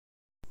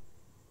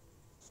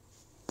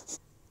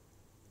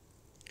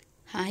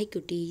Hi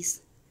cuties,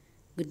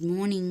 good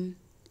morning.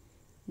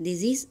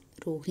 This is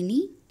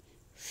Rohini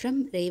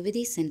from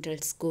Revati Central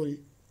School.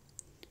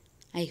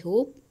 I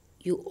hope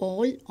you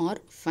all are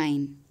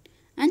fine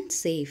and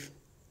safe.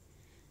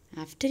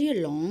 After a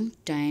long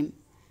time,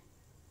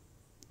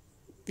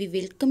 we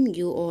welcome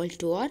you all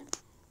to our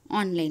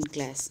online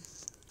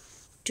class.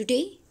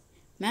 Today,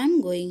 I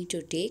am going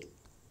to take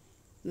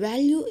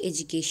value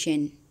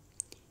education.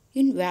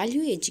 In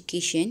value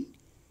education,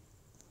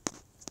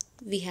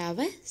 we have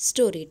a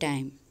story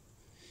time.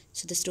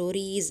 So the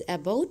story is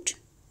about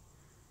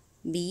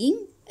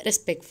being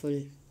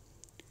respectful.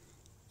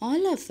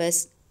 All of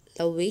us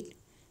love it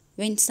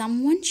when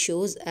someone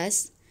shows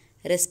us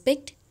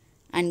respect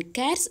and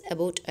cares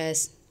about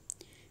us.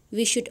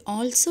 We should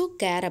also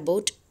care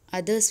about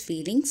others'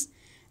 feelings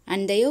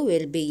and their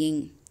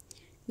well-being.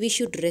 We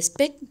should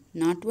respect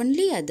not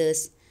only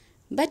others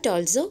but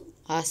also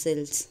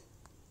ourselves.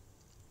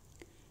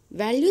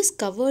 Values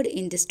covered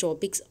in these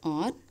topics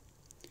are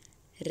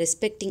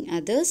respecting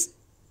others,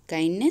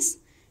 kindness,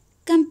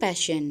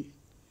 compassion.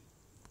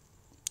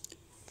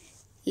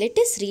 Let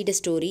us read a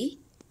story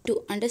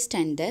to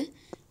understand the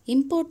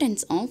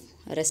importance of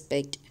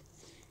respect.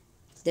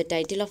 The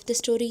title of the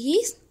story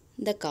is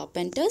The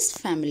Carpenter's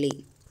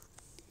Family.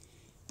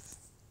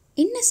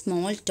 In a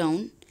small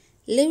town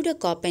lived a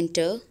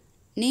carpenter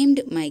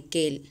named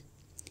Michael.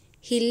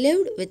 He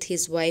lived with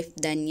his wife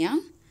Danya,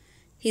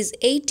 his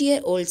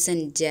 8-year-old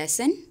son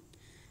Jason,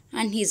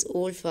 and his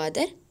old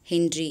father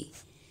Henry.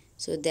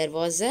 So there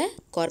was a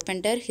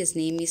carpenter, his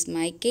name is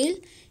Michael,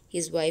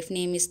 his wife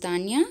name is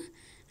Tanya,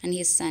 and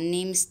his son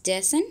name is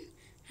Jason,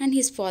 and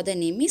his father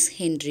name is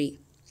Henry.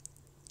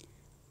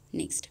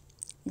 Next,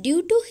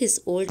 due to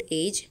his old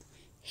age,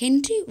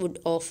 Henry would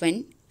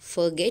often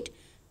forget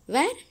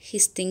where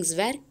his things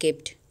were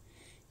kept.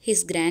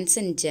 His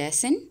grandson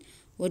Jason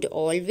would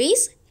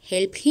always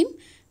help him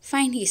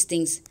find his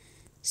things.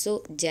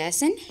 So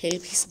Jason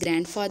helped his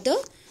grandfather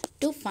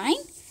to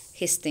find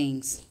his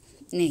things.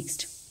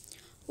 Next,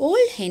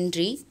 old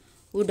Henry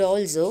would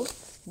also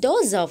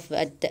doze off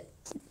at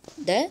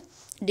the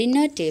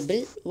dinner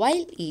table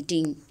while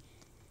eating.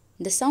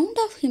 The sound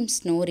of him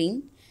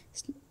snoring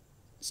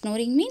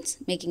means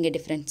making a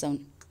different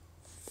sound,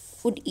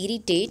 would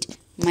irritate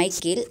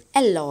Michael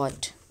a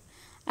lot.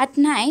 At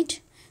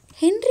night,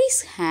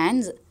 Henry's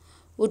hands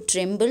would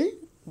tremble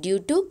due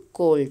to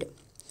cold.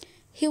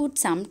 He would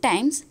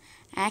sometimes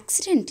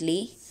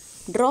accidentally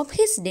drop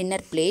his dinner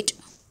plate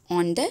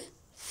on the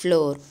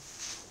floor.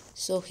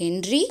 So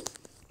Henry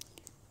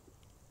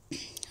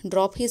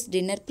dropped his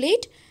dinner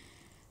plate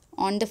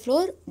on the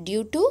floor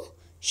due to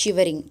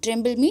shivering.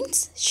 Tremble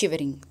means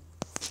shivering.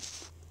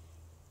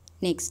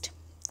 Next,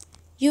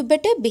 you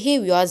better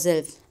behave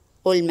yourself,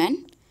 old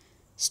man.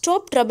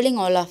 Stop troubling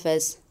all of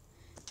us.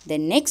 The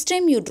next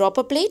time you drop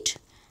a plate,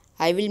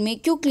 I will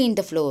make you clean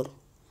the floor.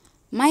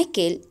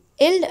 Michael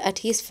yelled at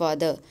his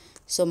father.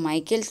 So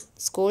Michael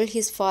scolded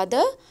his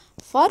father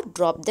for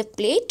drop the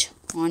plate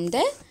on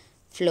the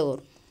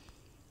floor.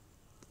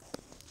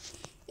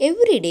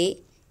 Every day,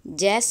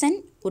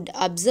 Jason would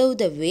observe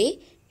the way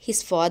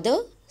his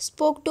father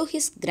spoke to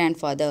his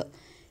grandfather.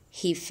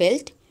 He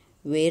felt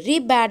very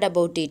bad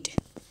about it.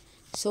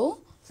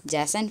 So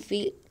Jason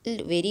felt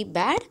very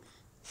bad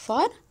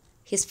for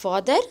his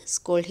father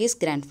scold his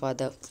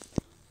grandfather.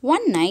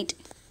 One night,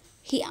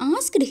 he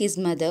asked his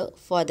mother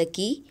for the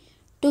key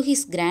to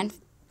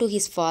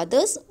his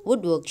father's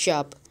wood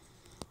workshop.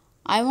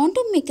 I want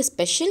to make a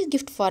special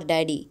gift for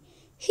daddy,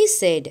 he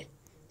said.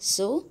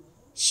 So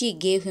she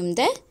gave him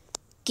the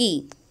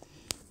key.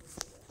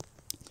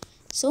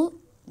 So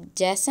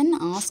Jason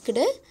asked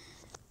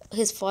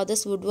his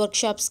father's wood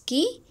workshop's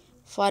key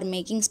for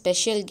making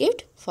special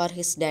gift for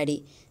his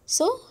daddy.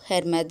 So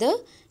her mother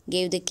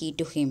gave the key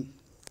to him.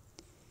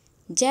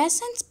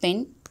 Jason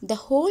spent the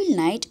whole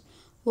night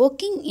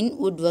working in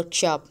wood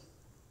workshop.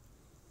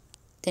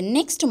 The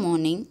next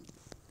morning,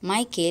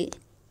 Michael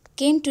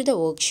came to the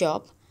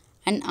workshop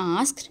and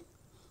asked,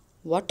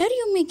 "What are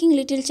you making,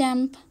 little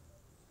champ?"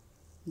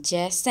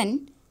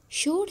 Jason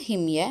showed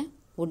him a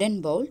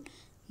wooden bowl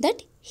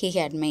that he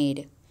had made.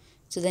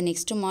 So the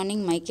next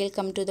morning, Michael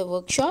came to the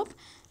workshop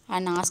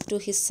and asked to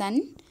his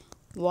son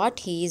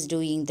what he is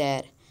doing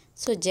there.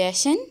 So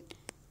Jason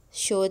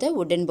showed the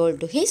wooden bowl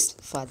to his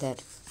father.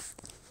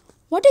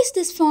 "What is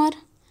this for?"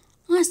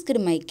 asked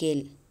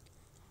Michael.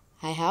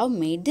 "I have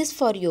made this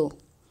for you.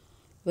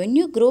 When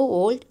you grow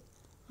old,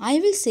 I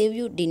will save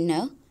you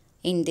dinner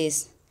in this.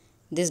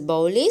 This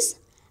bowl is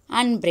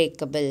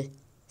unbreakable,"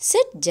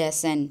 said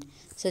Jason.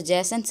 So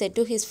Jason said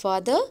to his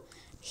father,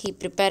 he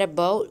prepared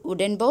a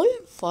wooden bowl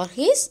for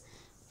his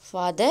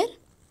father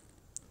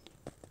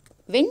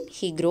when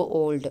he grew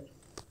old.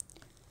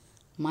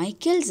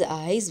 Michael's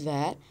eyes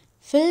were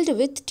filled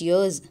with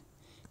tears.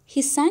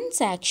 His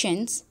son's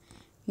actions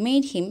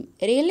made him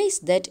realize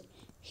that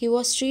he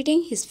was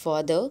treating his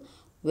father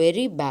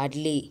very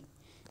badly.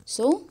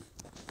 So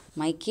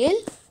Michael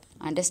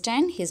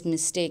understand his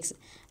mistakes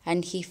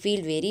and he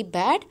feel very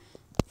bad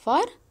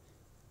for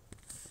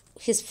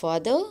his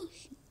father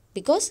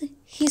because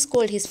he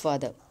scolded his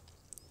father.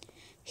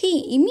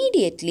 He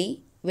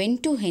immediately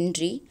went to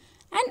Henry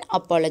and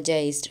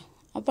apologized.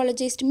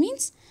 Apologized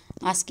means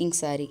asking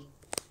sorry.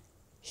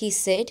 He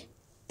said,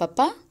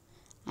 Papa,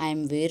 I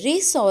am very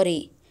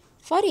sorry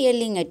for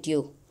yelling at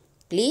you.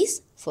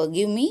 Please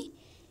forgive me.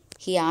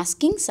 He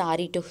asking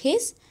sorry to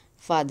his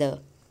father.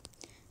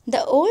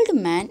 The old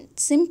man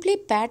simply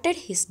patted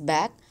his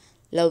back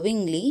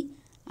lovingly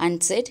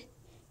and said,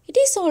 It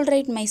is all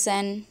right, my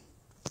son.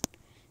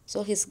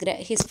 So his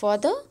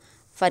father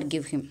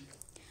forgave him.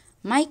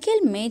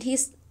 Michael made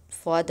his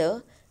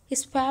father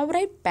his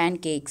favorite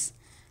pancakes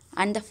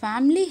and the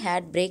family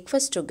had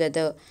breakfast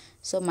together.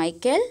 So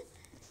Michael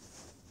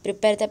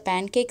prepared the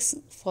pancakes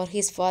for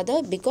his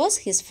father because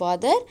his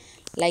father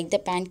liked the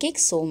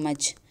pancakes so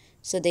much.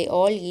 So they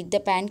all eat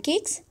the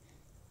pancakes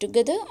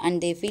together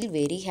and they feel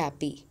very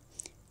happy.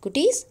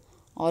 Cuties,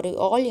 are you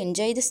all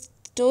enjoy the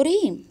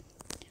story?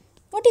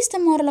 What is the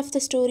moral of the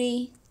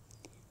story?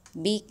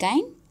 Be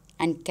kind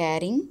and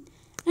caring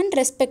and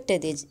respect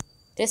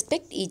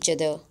each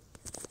other.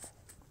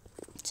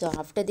 So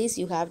after this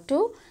you have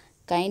to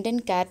kind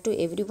and care to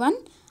everyone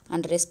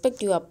and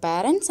respect your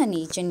parents and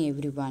each and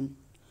everyone.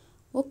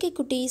 Okay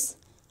cuties,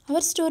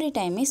 our story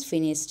time is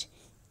finished.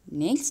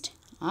 Next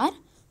our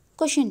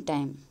question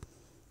time.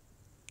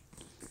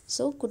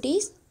 So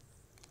cuties,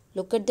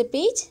 look at the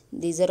page.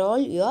 These are all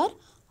your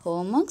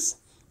homeworks.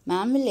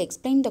 Ma'am will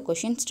explain the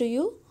questions to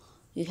you.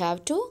 You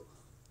have to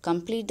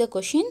complete the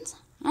questions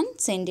and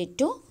send it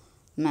to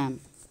ma'am.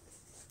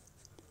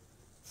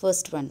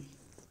 First one.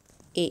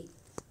 A.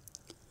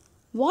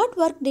 What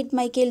work did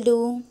Michael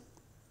do?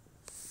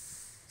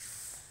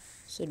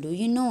 So do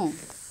you know?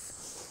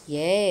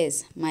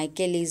 Yes,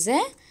 Michael is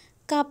a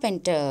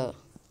carpenter.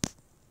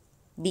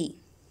 B.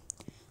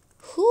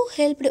 Who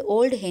helped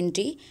old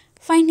Henry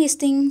find his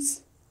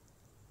things?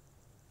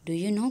 Do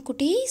you know,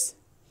 cuties?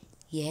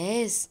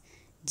 Yes,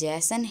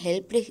 Jason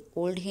helped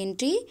old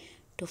Henry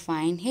to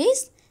find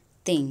his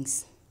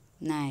things.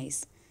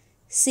 Nice.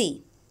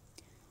 C.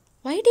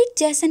 Why did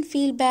Jason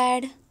feel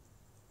bad?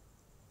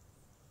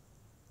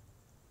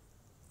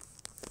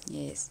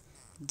 Yes,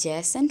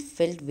 Jason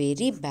felt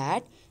very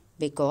bad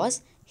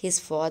because his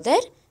father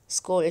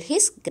scolded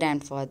his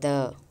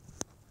grandfather.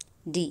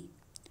 D.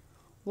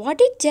 What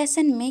did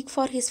Jason make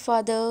for his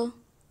father?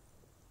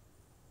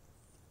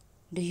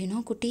 Do you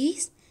know,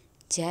 cuties?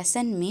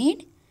 Jason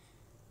made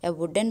a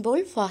wooden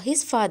bowl for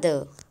his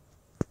father.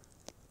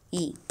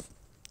 E.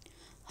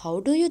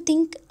 How do you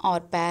think our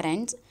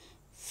parents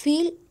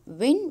feel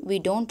when we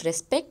don't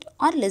respect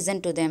or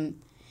listen to them?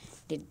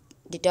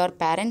 Did our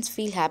parents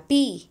feel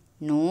happy?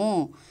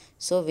 No.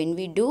 So when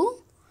we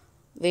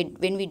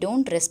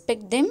don't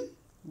respect them,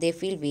 they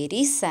feel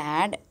very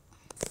sad.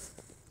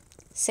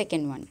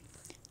 Second one.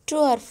 True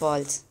or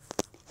false?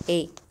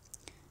 A.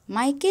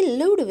 Michael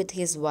lived with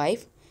his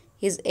wife,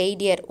 his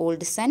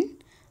 8-year-old son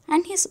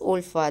and his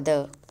old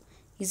father.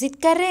 Is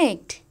it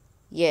correct?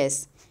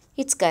 Yes,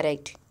 it's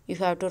correct. You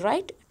have to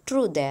write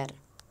true there.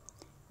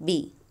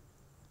 B.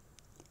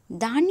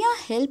 Danya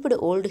helped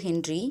old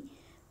Henry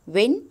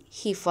when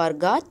he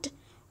forgot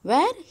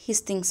where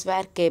his things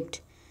were kept.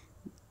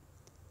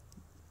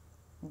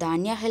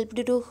 Danya helped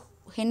to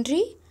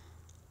Henry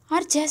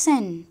or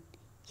Jason?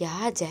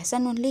 Yeah,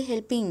 Jason only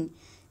helping.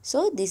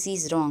 So this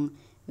is wrong.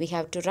 We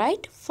have to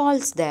write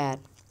false there.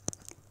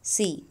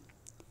 C.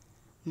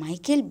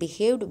 Michael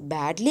behaved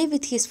badly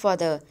with his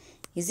father.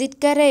 Is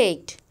it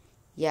correct?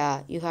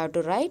 Yeah, you have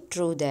to write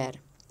true there.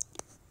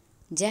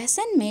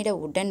 Jason made a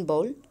wooden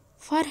bowl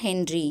for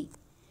Henry.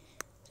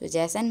 So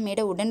Jason made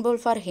a wooden bowl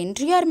for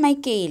Henry or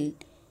Michael?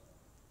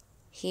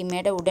 He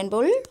made a wooden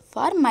bowl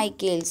for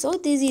Michael. So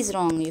this is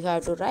wrong. You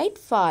have to write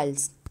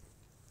false.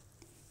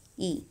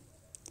 E.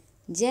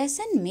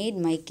 Jason made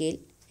Michael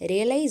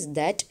realize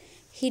that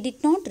he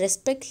did not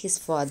respect his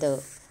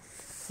father.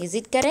 Is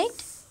it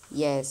correct?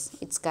 Yes,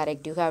 it's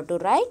correct. You have to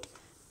write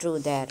true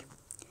there.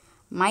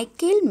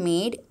 Michael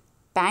made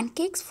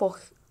pancakes for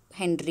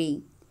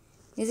Henry.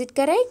 Is it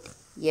correct?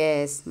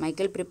 Yes,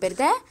 Michael prepared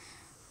the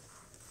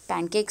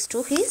pancakes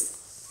to his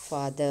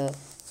father.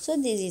 So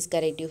this is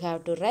correct. You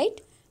have to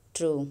write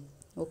true.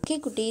 Okay,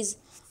 cuties.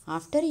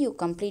 After you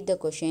complete the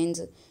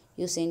questions,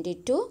 you send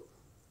it to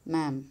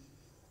ma'am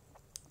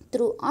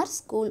through our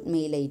school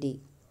mail ID.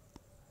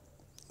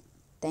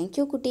 Thank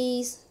you,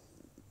 cuties.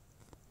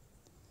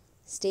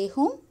 Stay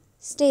home,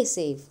 stay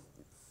safe.